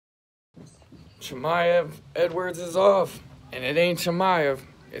Chimaev, Edwards is off. And it ain't Chimaev,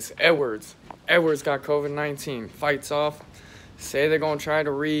 it's Edwards. Edwards got COVID-19. Fights off. Say they're going to try to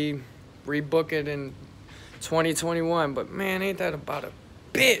rebook it in 2021. But, man, ain't that about a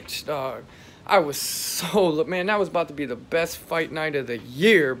bitch, dog. I was so... Man, that was about to be the best fight night of the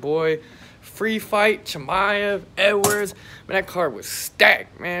year, boy. Free fight, Chimaev, Edwards. Man, that card was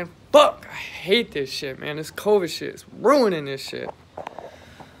stacked, man. Fuck, I hate this shit, man. This COVID shit is ruining this shit.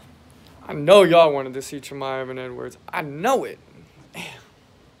 I know y'all wanted to see Chimaev and Edwards. I know it. Damn.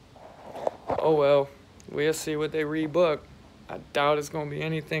 Oh, well. We'll see what they rebook. I doubt it's going to be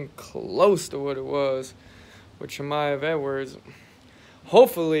anything close to what it was with Chimaev Edwards.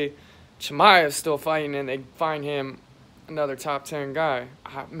 Hopefully, Chimaev's still fighting and they find him another top 10 guy.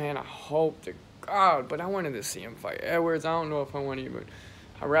 Man, I hope to God. But I wanted to see him fight Edwards. I don't know if I want to even...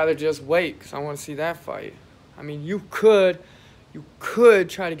 I'd rather just wait because I want to see that fight. I mean, you could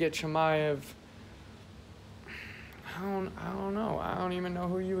try to get Chimaev. I don't know. I don't even know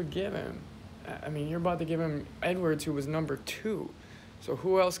who you would give him. I mean, you're about to give him Edwards, who was number 2. So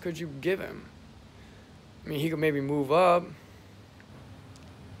who else could you give him? I mean, he could maybe move up.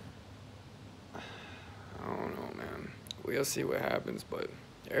 I don't know, man. We'll see what happens. But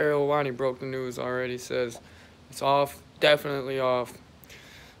Ariel Helwani broke the news already. Says it's off, definitely off.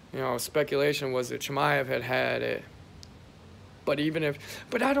 You know, speculation was that Chimaev had it. But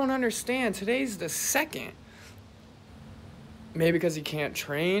I don't understand. Today's the 2nd. Maybe because he can't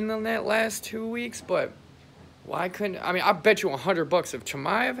train in that last 2 weeks, but why couldn't... I mean, I bet you $100 if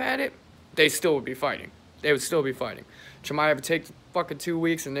Chimaev had it, they still would be fighting. They would still be fighting. Chimaev would take fucking 2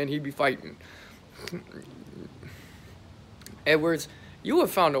 weeks, and then he'd be fighting. Edwards, you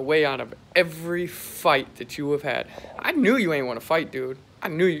have found a way out of every fight that you have had. I knew you ain't want to fight, dude. I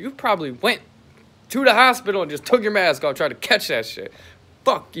knew you. You probably went to the hospital and just took your mask off, tried to catch that shit.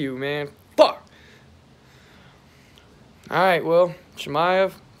 Fuck you, man. Fuck. All right, well,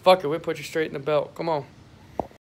 Chimaev, fuck it. We'll put you straight in the belt. Come on.